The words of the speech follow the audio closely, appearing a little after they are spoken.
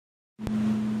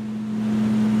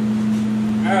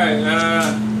Alright,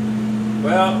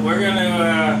 well, we're going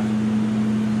to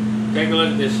take a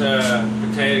look at this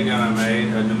potato gun I made,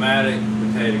 a pneumatic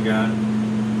potato gun,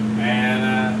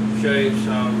 and show you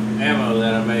some ammo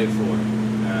that I made for it.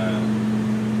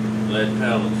 Lead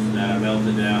pellets that I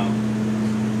melted down.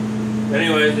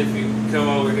 Anyways, if you come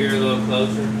over here a little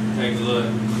closer, take a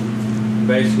look.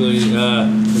 Basically, we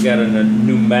got a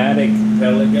pneumatic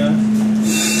pellet gun.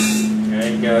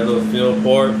 Okay, you got a little fill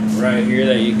port right here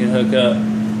that you can hook up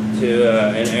to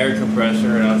an air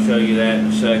compressor, and I'll show you that in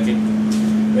a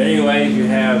second. But anyways, you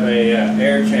have a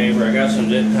air chamber. I got some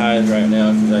zip ties right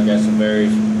now because I got some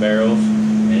various barrels,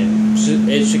 and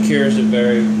it secures it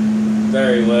very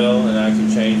well, and I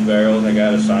can change barrels. I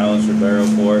got a silencer barrel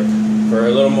for it for a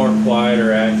little more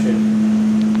quieter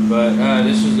action. But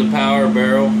this is the power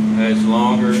barrel. It's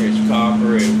longer, it's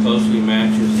copper, it closely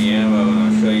matches the ammo, and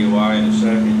I'll show you why in a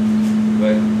second.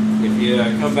 But if you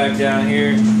come back down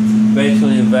here,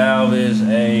 basically the valve is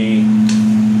a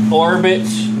Orbit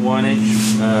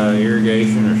 1-inch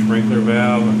irrigation or sprinkler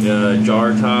valve.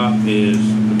 Jar top is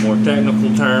the more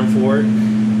technical term for it.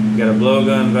 Got a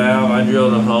blowgun valve. I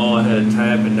drilled a hole. I had a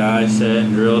tap and die set,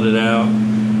 drilled it out,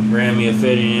 ran me a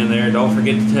fitting in there. Don't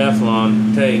forget the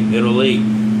Teflon tape, it'll leak.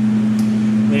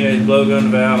 Anyways, blowgun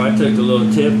valve. I took the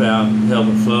little tip out to help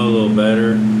it flow a little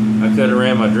better. I could have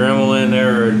ran my Dremel in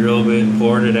there or a drill bit and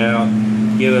poured it out,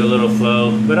 give it a little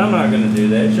flow, but I'm not going to do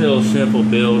that. It's a little simple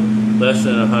build, less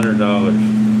than $100.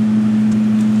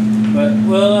 But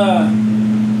well,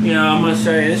 you know, I'm going to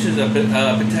say this is a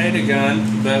potato gun,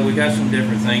 but we got some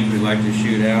different things we like to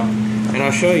shoot out, and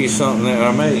I'll show you something that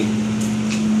I made.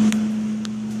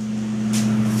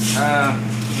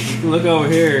 If you look over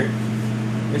here,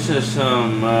 this is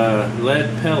some lead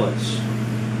pellets,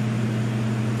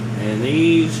 and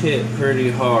these hit pretty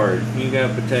hard. You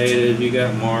got potatoes, you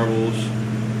got marbles,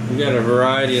 you got a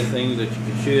variety of things that you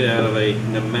can shoot out of a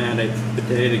pneumatic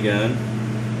potato gun.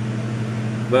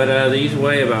 But these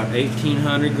weigh about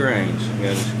 1,800 grains.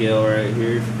 Got a scale right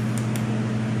here.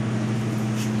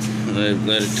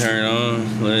 Let it turn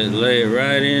on. Lay it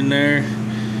right in there.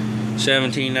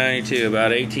 1792,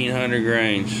 about 1,800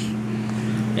 grains.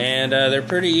 And they're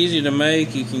pretty easy to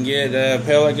make. You can get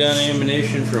pellet gun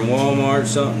ammunition from Walmart,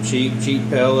 something cheap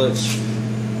pellets.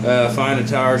 Find a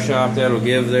tire shop that'll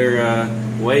give their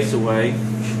weights away.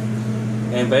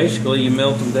 And basically you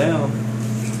melt them down.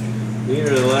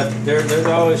 Either the left, there's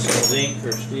always some zinc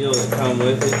or steel that come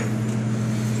with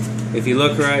it. If you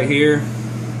look right here,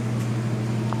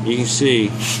 you can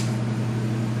see,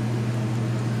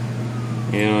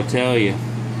 and it'll tell you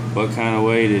what kind of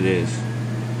weight it is.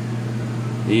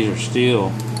 These are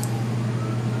steel.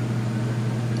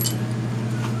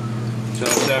 So I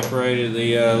separated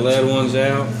the lead ones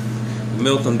out,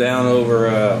 milked them down over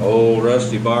an old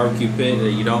rusty barbecue pit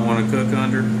that you don't want to cook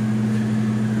under,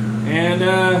 and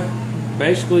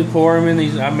basically pour them in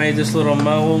these. I made this little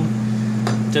mold.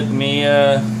 Took me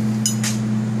it's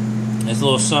a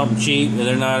little something cheap.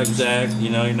 They're not exact, you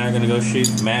know, you're not going to go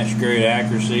shoot match grade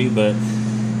accuracy, but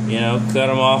you know, cut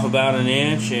them off about 1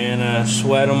 inch and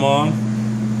sweat them on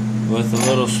with a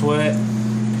little sweat.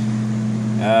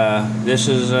 This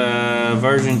is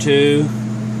version 2.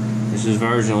 This is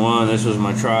version 1. This was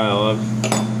my trial.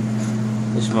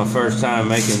 This is my first time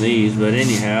making these, but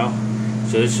anyhow,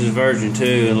 so this is version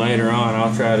 2, and later on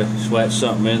I'll try to sweat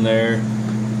something in there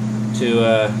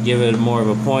to give it more of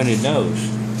a pointed nose.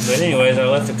 But anyways, I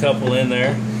left a couple in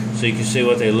there so you can see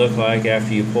what they look like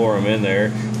after you pour them in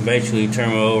there. Basically turn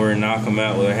them over and knock them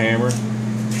out with a hammer.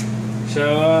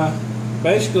 So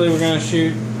basically we're going to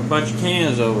shoot a bunch of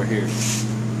cans over here.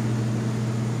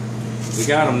 We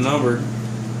got them numbered,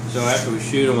 so after we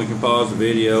shoot them we can pause the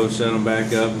video, set them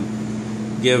back up,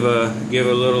 and give a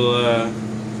little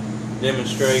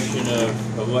demonstration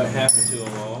of what happened to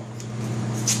them all.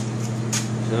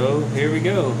 So here we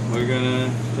go. We're gonna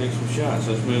take some shots.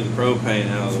 Let's move the propane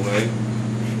out of the way.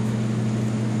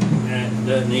 That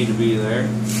doesn't need to be there.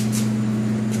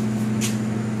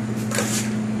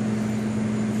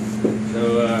 So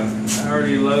I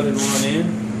already loaded one in,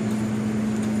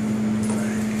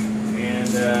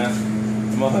 and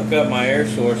I'm gonna hook up my air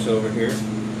source over here.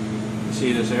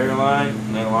 See this air line?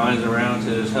 That lines around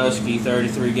to this Husky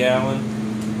 33 gallon.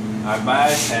 I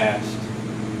bypassed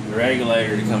the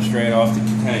regulator to come straight off the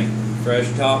tank.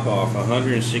 Fresh top off,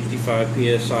 165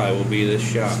 psi will be this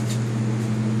shot.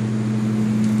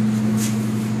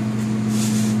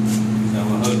 So I'm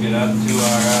going to hook it up to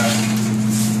our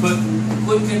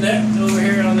quick connect over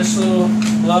here on this little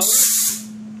load.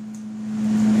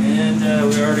 And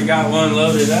we already got one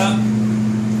loaded up.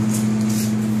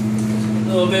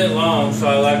 A little bit long, so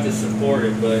I like to support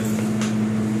it, but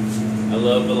I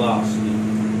love velocity.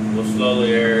 We'll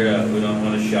slowly air it up. We don't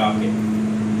want to shock it.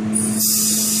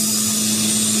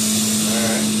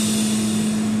 Alright.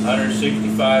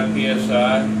 165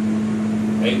 psi.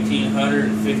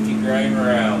 1850 grain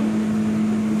round.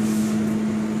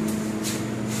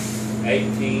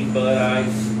 18 Bud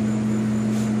Ice.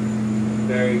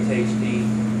 Very tasty.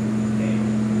 Okay,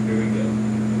 here we go.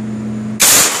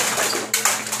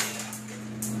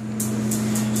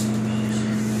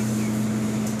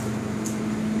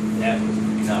 That was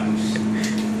nice.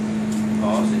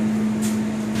 Pause it.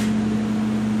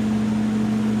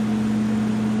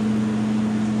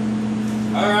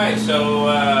 Alright, so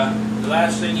the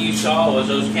last thing you saw was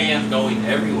those cans going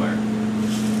everywhere.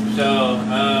 So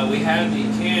we have the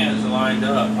cans lined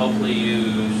up. Hopefully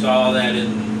you saw that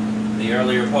in the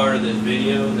earlier part of this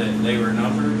video that they were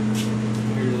numbered.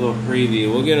 Here's a little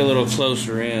preview. We'll get a little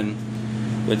closer in.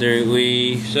 But there,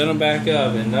 we set them back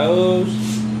up, and those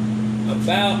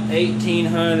about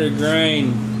 1800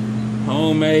 grain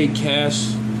homemade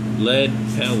cast lead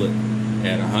pellet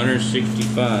at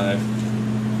 165.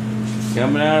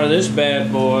 Coming out of this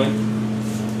bad boy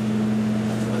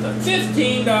with a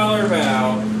 $15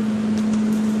 valve.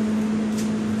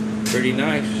 Pretty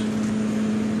nice.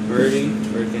 Pretty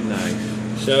freaking nice.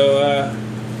 So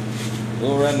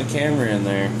we'll run the camera in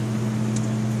there.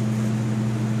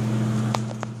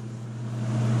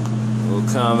 We'll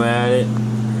come at it.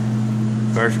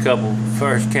 First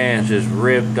cans just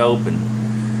ripped open,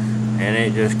 and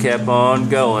it just kept on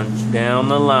going down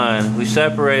the line. We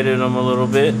separated them a little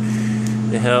bit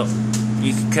to help.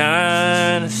 You can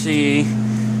kind of see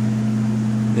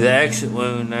the exit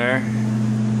wound there.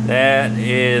 That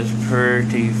is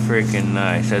pretty freaking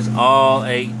nice. That's all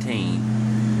 18.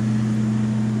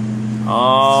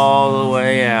 All the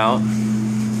way out.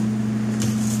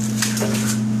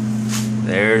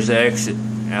 There's the exit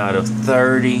out of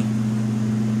 30.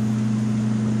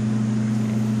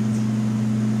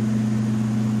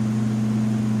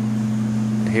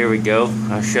 Here we go.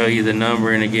 I'll show you the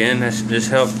numbering again. This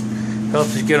helps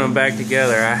us get them back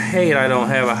together. I don't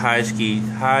have a high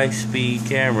speed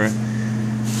camera,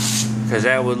 because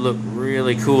that would look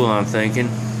really cool, I'm thinking.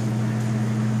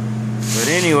 But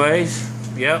anyways,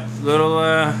 yep, little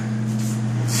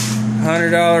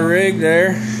 $100 rig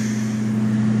there.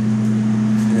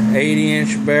 An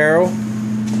 80-inch barrel.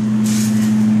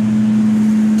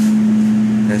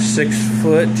 A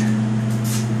 6-foot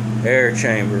air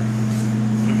chamber.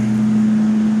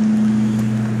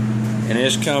 And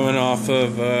it's coming off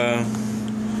of,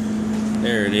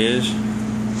 there it is,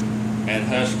 at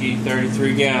Husky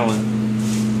 33 gallon.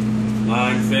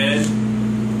 Line fed.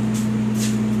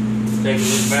 Take a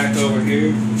look back over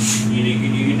here. You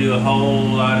can do a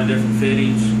whole lot of different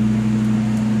fittings. You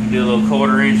can do a little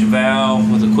 1/4-inch valve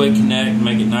with a quick connect,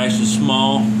 make it nice and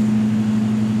small.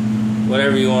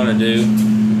 Whatever you want to do.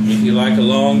 If you like a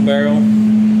long barrel,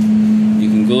 you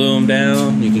can glue them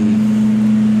down. You can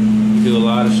do a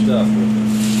lot of stuff with it.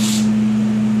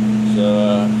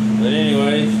 So, but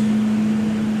anyways,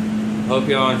 hope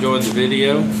y'all enjoyed the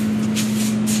video.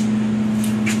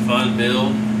 Fun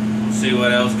build. We'll see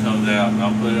what else comes out, and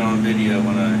I'll put it on video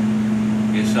when I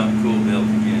get something cool built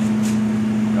again.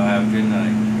 Y'all have a good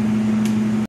night.